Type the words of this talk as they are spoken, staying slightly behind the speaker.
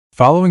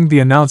Following the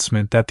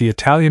announcement that the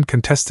Italian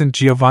contestant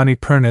Giovanni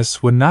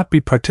Pernice would not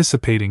be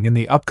participating in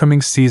the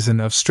upcoming season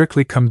of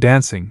Strictly Come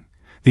Dancing,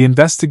 the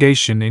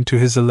investigation into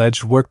his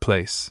alleged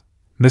workplace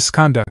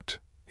misconduct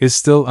is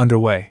still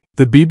underway.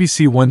 The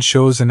BBC One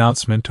show's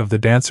announcement of the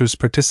dancers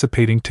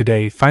participating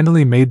today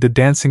finally made the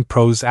dancing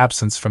pros'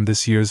 absence from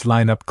this year's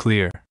lineup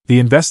clear. The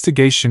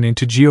investigation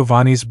into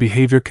Giovanni's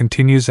behavior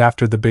continues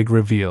after the big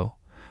reveal,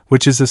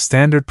 which is a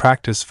standard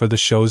practice for the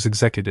show's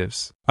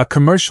executives. A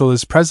commercial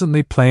is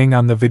presently playing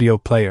on the video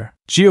player.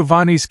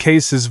 Giovanni's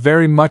case is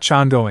very much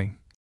ongoing,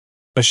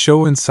 a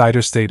show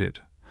insider stated.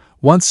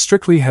 Once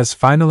Strictly has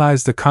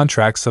finalized the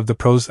contracts of the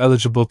pros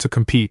eligible to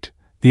compete,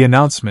 the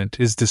announcement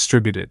is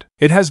distributed.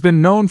 It has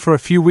been known for a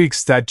few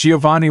weeks that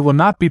Giovanni will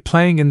not be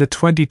playing in the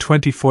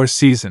 2024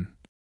 season.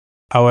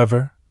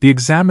 However, the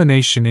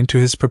examination into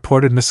his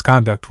purported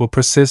misconduct will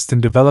persist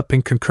in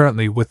developing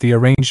concurrently with the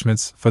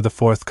arrangements for the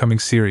forthcoming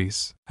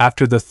series,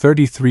 after the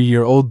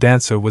 33-year-old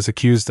dancer was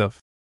accused of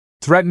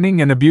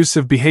threatening and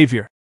abusive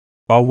behavior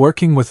while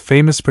working with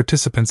famous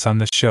participants on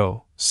the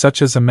show,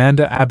 such as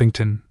Amanda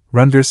Abington,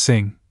 Ranveer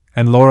Singh,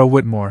 and Laura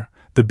Whitmore.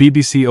 The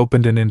BBC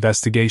opened an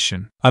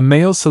investigation. A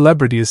male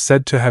celebrity is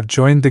said to have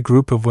joined the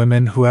group of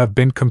women who have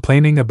been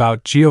complaining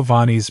about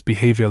Giovanni's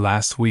behavior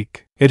last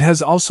week. It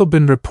has also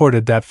been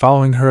reported that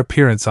following her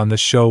appearance on the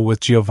show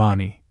with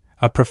Giovanni,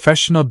 a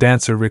professional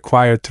dancer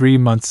required 3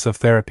 months of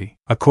therapy.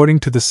 According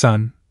to The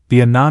Sun,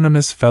 the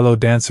anonymous fellow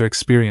dancer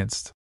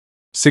experienced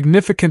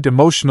significant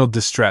emotional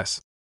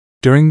distress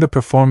during the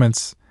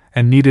performance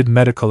and needed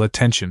medical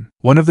attention.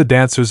 One of the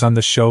dancers on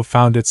the show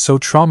found it so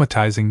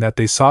traumatizing that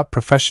they sought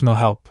professional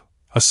help,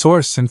 a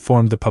source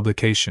informed the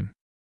publication.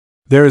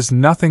 There is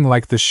nothing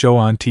like the show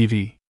on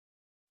TV.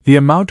 The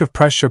amount of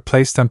pressure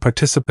placed on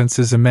participants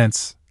is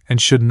immense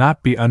and should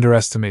not be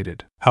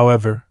underestimated.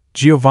 However,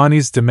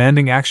 Giovanni's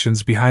demanding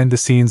actions behind the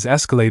scenes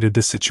escalated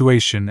the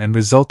situation and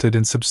resulted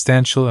in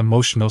substantial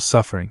emotional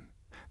suffering.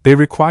 They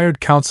required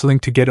counseling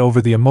to get over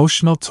the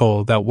emotional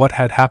toll that what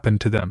had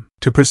happened to them.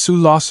 To pursue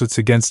lawsuits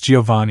against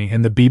Giovanni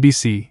and the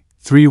BBC,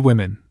 3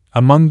 women,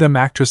 among them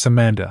actress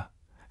Amanda,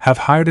 have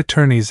hired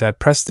attorneys at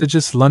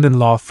prestigious London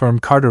law firm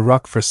Carter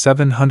Ruck for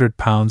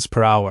 £700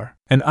 per hour.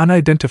 An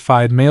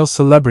unidentified male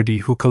celebrity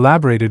who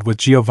collaborated with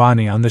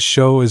Giovanni on the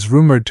show is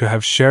rumored to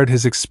have shared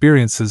his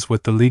experiences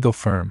with the legal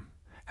firm,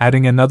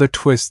 adding another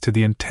twist to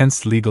the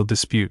intense legal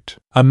dispute.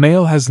 A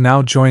male has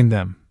now joined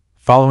them,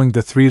 following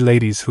the 3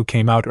 ladies who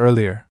came out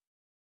earlier.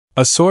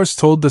 A source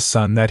told The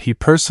Sun that he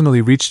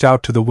personally reached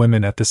out to the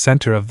women at the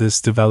center of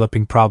this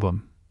developing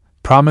problem,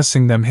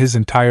 promising them his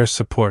entire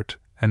support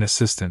and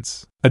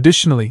assistance.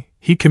 Additionally,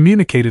 he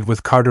communicated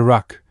with Carter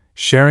Ruck,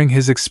 sharing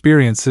his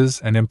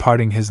experiences and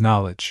imparting his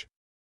knowledge.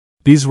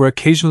 These were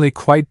occasionally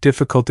quite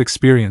difficult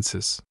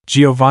experiences.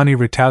 Giovanni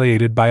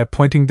retaliated by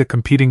appointing the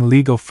competing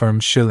legal firm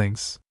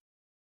Schillings.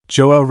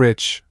 Joelle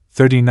Rich,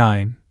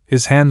 39,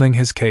 is handling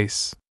his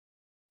case.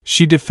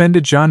 She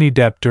defended Johnny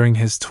Depp during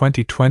his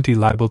 2020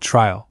 libel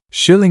trial.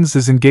 Schillings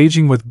is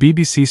engaging with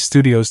BBC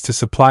Studios to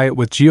supply it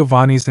with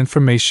Giovanni's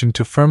information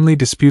to firmly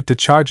dispute the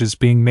charges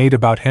being made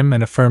about him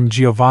and affirm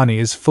Giovanni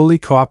is fully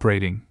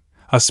cooperating,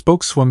 a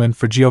spokeswoman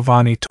for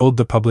Giovanni told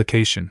the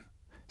publication.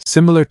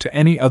 Similar to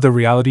any other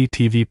reality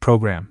TV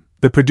program,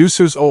 the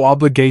producers owe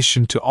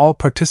obligation to all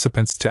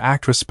participants to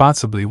act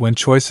responsibly when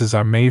choices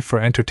are made for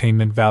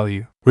entertainment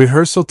value.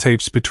 Rehearsal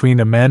tapes between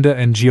Amanda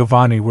and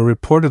Giovanni were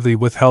reportedly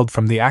withheld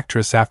from the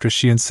actress after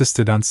she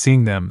insisted on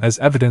seeing them as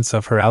evidence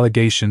of her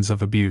allegations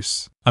of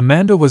abuse.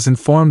 Amanda was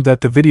informed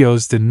that the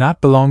videos did not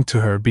belong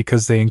to her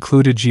because they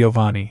included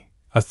Giovanni,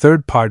 a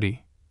third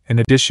party, in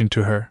addition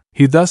to her.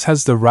 He thus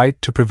has the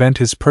right to prevent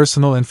his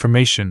personal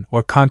information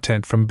or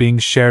content from being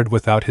shared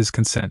without his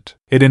consent.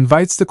 It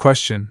invites the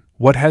question,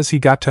 what has he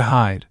got to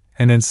hide?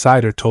 An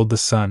insider told The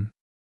Sun.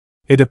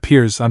 It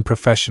appears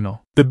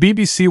unprofessional. The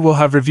BBC will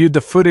have reviewed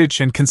the footage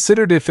and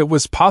considered if it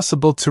was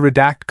possible to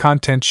redact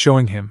content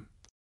showing him,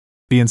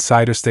 the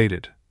insider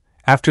stated.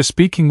 After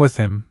speaking with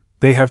him,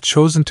 they have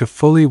chosen to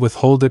fully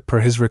withhold it per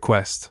his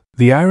request.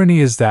 The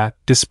irony is that,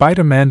 despite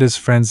Amanda's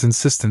friend's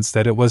insistence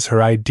that it was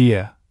her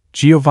idea,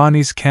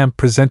 Giovanni's camp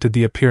presented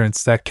the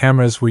appearance that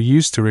cameras were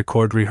used to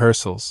record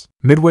rehearsals.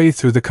 Midway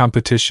through the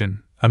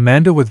competition,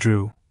 Amanda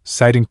withdrew,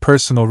 citing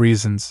personal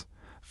reasons,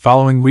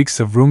 following weeks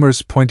of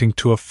rumors pointing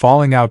to a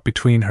falling out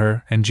between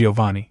her and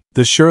Giovanni.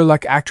 The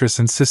Sherlock actress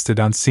insisted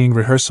on seeing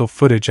rehearsal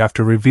footage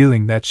after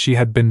revealing that she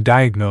had been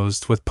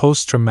diagnosed with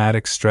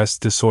post-traumatic stress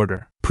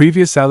disorder.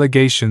 Previous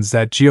allegations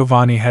that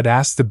Giovanni had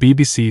asked the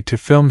BBC to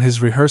film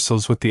his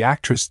rehearsals with the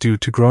actress due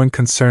to growing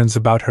concerns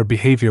about her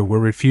behavior were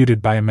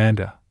refuted by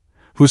Amanda,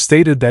 who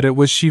stated that it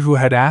was she who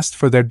had asked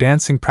for their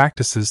dancing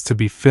practices to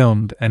be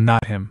filmed and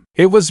not him.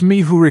 "It was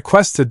me who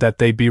requested that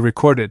they be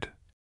recorded,"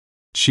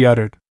 she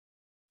uttered.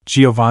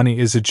 Giovanni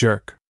is a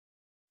jerk.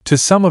 To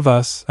some of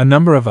us, a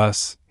number of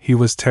us, he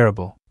was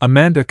terrible.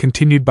 Amanda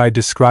continued by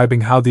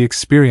describing how the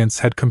experience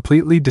had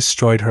completely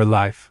destroyed her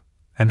life,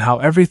 and how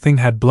everything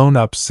had blown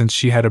up since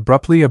she had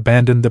abruptly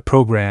abandoned the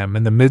program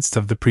in the midst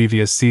of the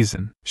previous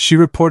season. She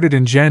reported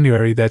in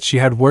January that she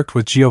had worked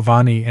with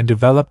Giovanni and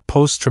developed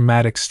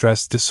post-traumatic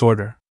stress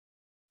disorder.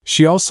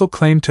 She also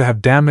claimed to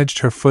have damaged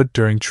her foot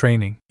during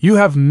training. "You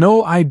have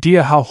no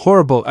idea how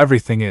horrible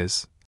everything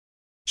is,"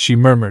 she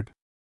murmured.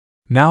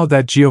 "Now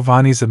that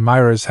Giovanni's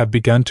admirers have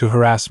begun to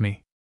harass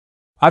me,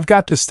 I've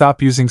got to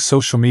stop using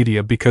social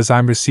media because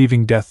I'm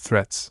receiving death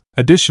threats."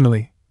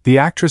 Additionally, the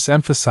actress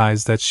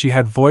emphasized that she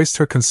had voiced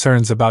her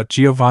concerns about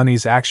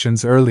Giovanni's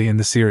actions early in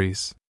the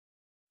series.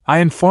 "I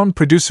informed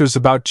producers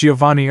about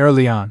Giovanni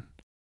early on,"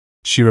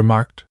 she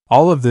remarked.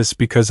 "All of this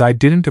because I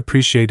didn't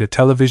appreciate a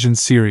television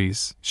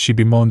series," she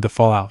bemoaned the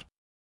fallout.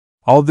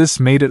 "All this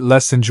made it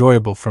less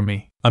enjoyable for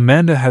me."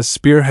 Amanda has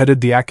spearheaded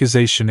the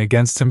accusation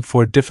against him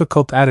for a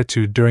difficult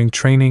attitude during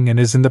training and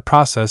is in the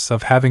process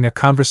of having a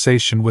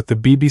conversation with the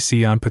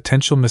BBC on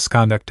potential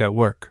misconduct at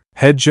work.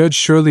 Head judge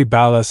Shirley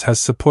Ballas has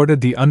supported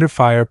the Under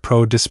Fire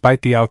pro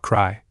despite the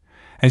outcry,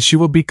 and she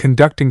will be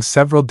conducting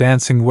several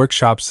dancing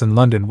workshops in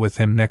London with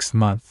him next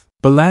month.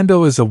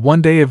 Ballando is a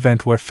one-day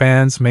event where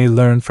fans may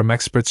learn from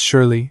experts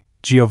Shirley,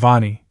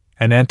 Giovanni,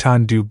 and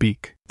Anton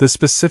Dubik. The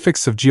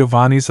specifics of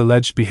Giovanni's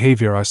alleged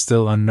behavior are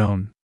still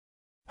unknown.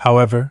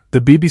 However,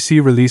 the BBC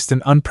released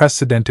an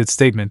unprecedented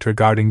statement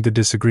regarding the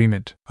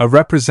disagreement. A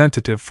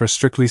representative for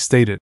Strictly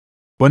stated,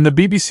 "When the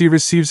BBC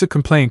receives a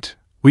complaint,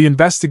 we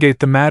investigate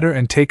the matter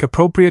and take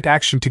appropriate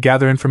action to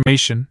gather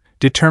information,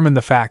 determine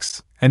the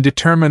facts, and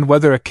determine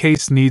whether a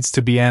case needs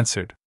to be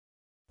answered.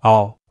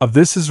 All of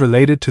this is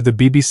related to the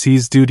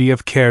BBC's duty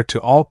of care to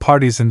all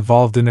parties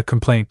involved in a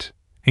complaint,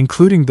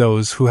 including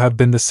those who have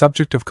been the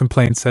subject of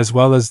complaints as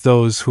well as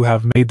those who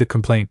have made the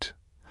complaint.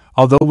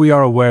 Although we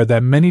are aware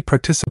that many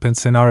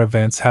participants in our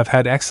events have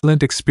had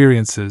excellent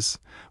experiences,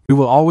 we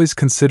will always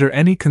consider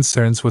any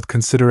concerns with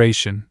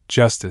consideration,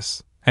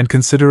 justice, and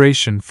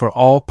consideration for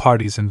all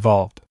parties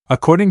involved."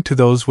 According to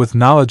those with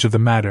knowledge of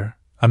the matter,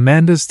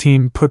 Amanda's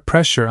team put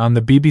pressure on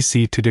the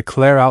BBC to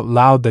declare out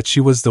loud that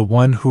she was the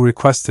one who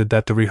requested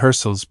that the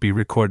rehearsals be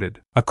recorded.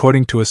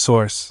 According to a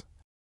source,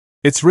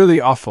 "It's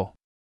really awful."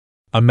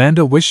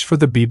 Amanda wished for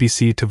the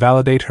BBC to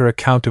validate her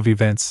account of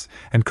events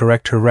and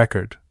correct her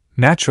record.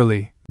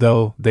 Naturally,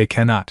 though, they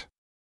cannot.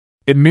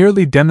 It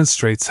merely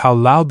demonstrates how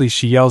loudly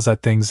she yells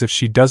at things if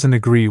she doesn't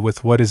agree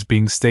with what is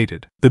being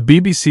stated. The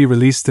BBC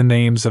released the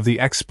names of the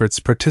experts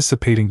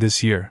participating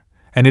this year,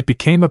 and it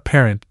became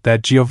apparent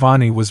that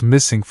Giovanni was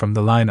missing from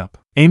the lineup.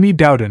 Amy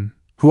Dowden,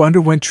 who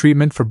underwent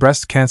treatment for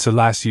breast cancer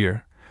last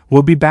year,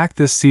 will be back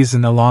this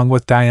season along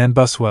with Diane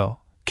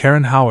Buswell,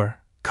 Karen Hauer,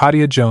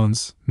 Katia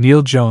Jones,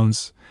 Neil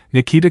Jones,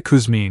 Nikita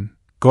Kuzmin,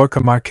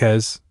 Gorka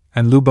Marquez,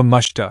 and Luba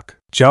Mushduk.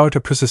 Jauta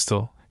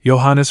Persistel,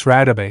 Johannes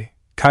Radabe,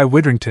 Kai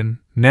Widrington,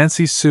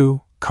 Nancy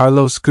Sue,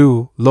 Carlos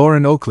Gu,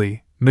 Lauren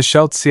Oakley,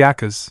 Michelle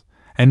Tsiakas,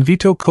 and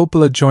Vito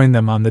Coppola join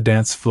them on the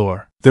dance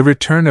floor. The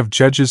return of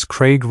judges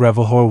Craig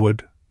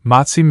Revel-Horwood,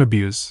 Motsi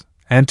Mabuse,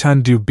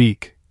 Anton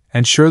Dubik,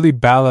 and Shirley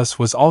Ballas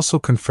was also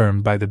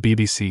confirmed by the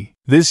BBC.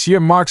 "This year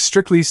marks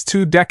Strictly's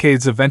 2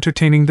 decades of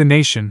entertaining the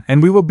nation,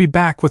 and we will be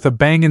back with a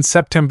bang in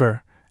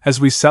September, as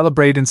we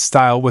celebrate in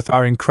style with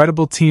our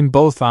incredible team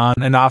both on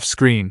and off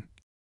screen,"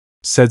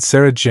 said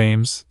Sarah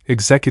James,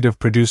 executive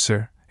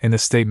producer, in a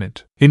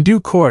statement. In due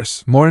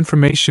course, more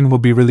information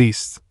will be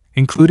released,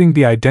 including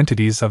the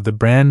identities of the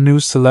brand new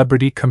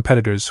celebrity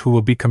competitors who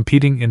will be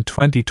competing in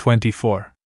 2024.